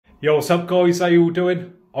Yo, what's up guys, how you all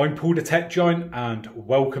doing? I'm Paul the Tech Giant and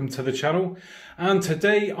welcome to the channel. And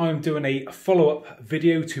today I'm doing a follow-up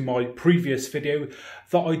video to my previous video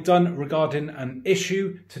that I'd done regarding an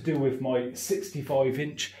issue to do with my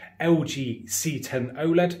 65-inch LG C10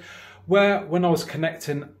 OLED, where when I was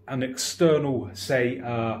connecting an external, say,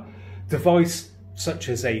 device such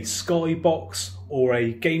as a Skybox or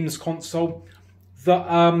a games console, that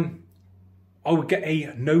I would get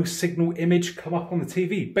a no signal image come up on the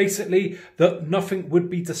TV. Basically, that nothing would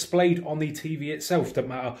be displayed on the TV itself. Doesn't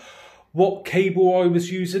matter what cable I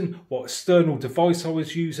was using, what external device I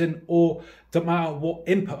was using, or doesn't matter what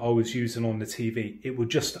input I was using on the TV. It would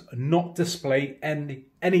just not display any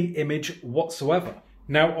image whatsoever.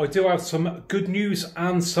 Now, I do have some good news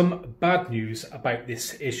and some bad news about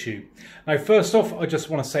this issue. Now, first off, I just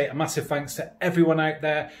want to say a massive thanks to everyone out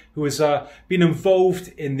there who has been involved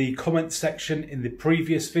in the comment section in the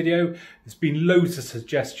previous video. There's been loads of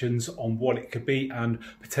suggestions on what it could be and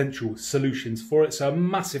potential solutions for it. So a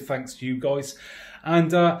massive thanks to you guys.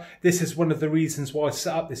 And this is one of the reasons why I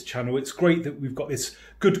set up this channel. It's great that we've got this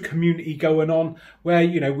good community going on where,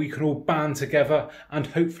 you know, we can all band together and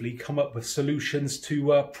hopefully come up with solutions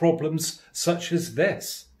to problems such as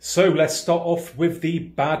this. So let's start off with the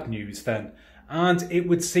bad news then. And it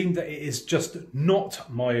would seem that it is just not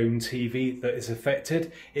my own TV that is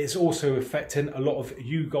affected. It's also affecting a lot of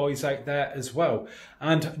you guys out there as well.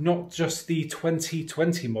 And not just the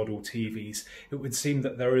 2020 model TVs. It would seem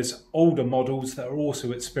that there is older models that are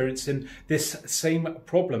also experiencing this same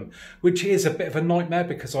problem, which is a bit of a nightmare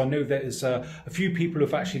because I know there's a few people who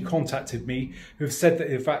have actually contacted me who have said that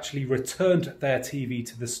they've actually returned their TV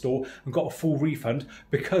to the store and got a full refund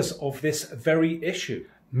because of this very issue.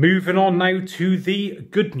 Moving on now to the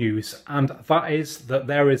good news, and that is that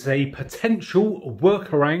there is a potential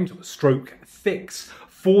workaround stroke fix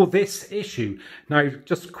for this issue. Now,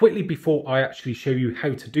 just quickly before I actually show you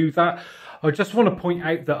how to do that, I just want to point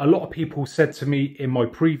out that a lot of people said to me in my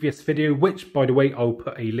previous video, which by the way, I'll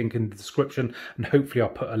put a link in the description and hopefully I'll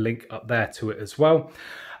put a link up there to it as well.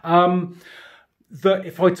 That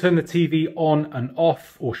if I turn the TV on and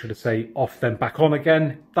off, or should I say off then back on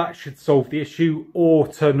again, that should solve the issue, or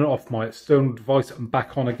turning off my external device and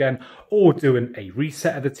back on again, or doing a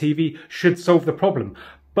reset of the TV should solve the problem.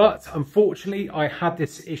 But unfortunately, I had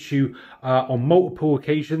this issue on multiple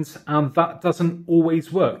occasions and that doesn't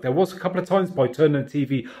always work. There was a couple of times by turning the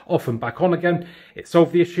TV off and back on again, it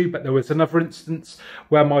solved the issue, but there was another instance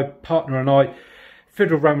where my partner and I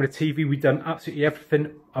fiddled around with the TV. We'd done absolutely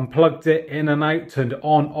everything, unplugged it in and out, turned it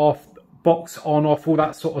on, off, box on, off, all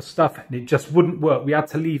that sort of stuff, and it just wouldn't work. We had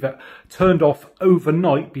to leave it turned off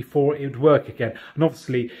overnight before it would work again. And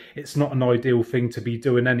obviously, it's not an ideal thing to be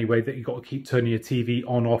doing anyway, that you've got to keep turning your TV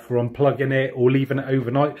on, off, or unplugging it, or leaving it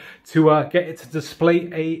overnight to get it to display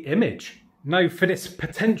a image. Now, for this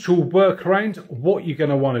potential workaround, what you're going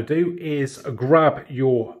to want to do is grab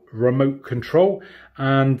your remote control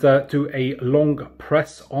and do a long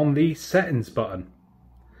press on the settings button.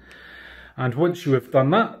 And once you have done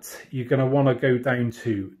that, you're going to want to go down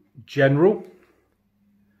to General.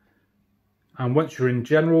 And once you're in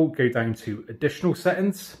General, go down to Additional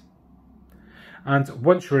Settings. And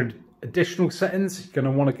once you're in Additional Settings, you're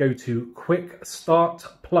going to want to go to Quick Start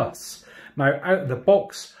Plus. Now, out of the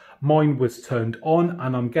box, mine was turned on,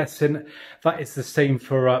 and I'm guessing that is the same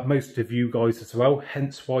for most of you guys as well,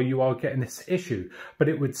 hence why you are getting this issue. But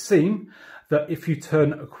it would seem that if you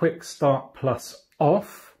turn a Quick Start Plus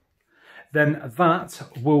off, then that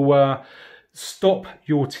will stop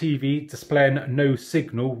your TV displaying no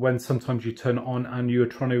signal when sometimes you turn it on and you're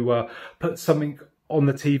trying to put something on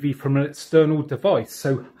the TV from an external device.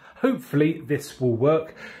 So hopefully this will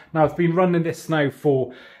work. Now, I've been running this now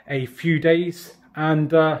for a few days,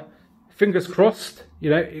 and fingers crossed,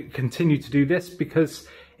 you know, it continue to do this because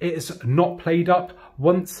it has not played up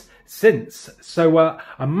once since. So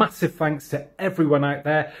a massive thanks to everyone out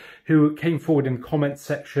there who came forward in the comments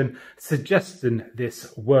section suggesting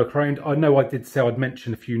this workaround. I know I did say I'd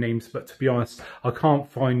mention a few names, but to be honest, I can't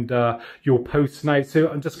find your posts now. So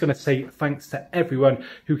I'm just going to say thanks to everyone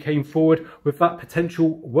who came forward with that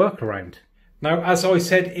potential workaround. Now, as I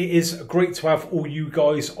said, it is great to have all you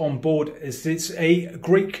guys on board, as it's a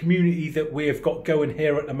great community that we have got going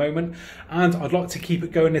here at the moment, and I'd like to keep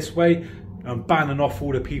it going this way. I'm banning off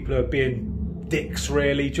all the people who are being dicks,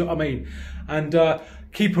 really, do you know what I mean? And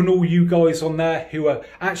keeping all you guys on there who are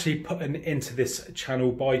actually putting into this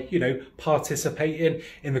channel by, you know, participating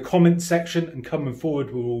in the comment section and coming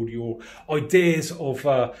forward with all your ideas of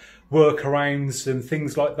workarounds and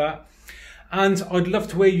things like that. And I'd love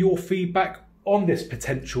to hear your feedback on this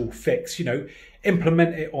potential fix. You know,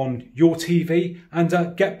 implement it on your TV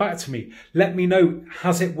and get back to me. Let me know,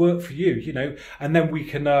 has it worked for you, you know, and then we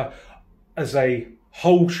can, as a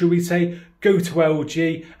whole, shall we say, go to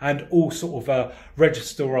LG and all sort of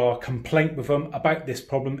register our complaint with them about this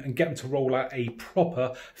problem and get them to roll out a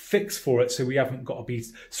proper fix for it, so we haven't got to be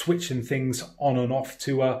switching things on and off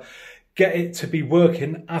to get it to be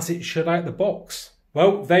working as it should out the box.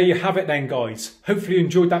 Well, there you have it then, guys. Hopefully you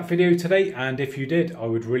enjoyed that video today, and if you did, I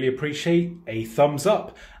would really appreciate a thumbs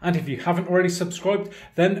up. And if you haven't already subscribed,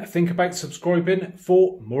 then think about subscribing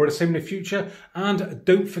for more of the same in the future. And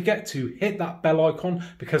don't forget to hit that bell icon,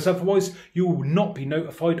 because otherwise you will not be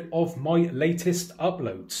notified of my latest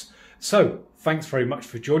uploads. So, thanks very much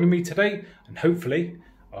for joining me today, and hopefully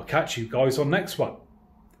I'll catch you guys on next one.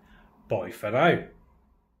 Bye for now.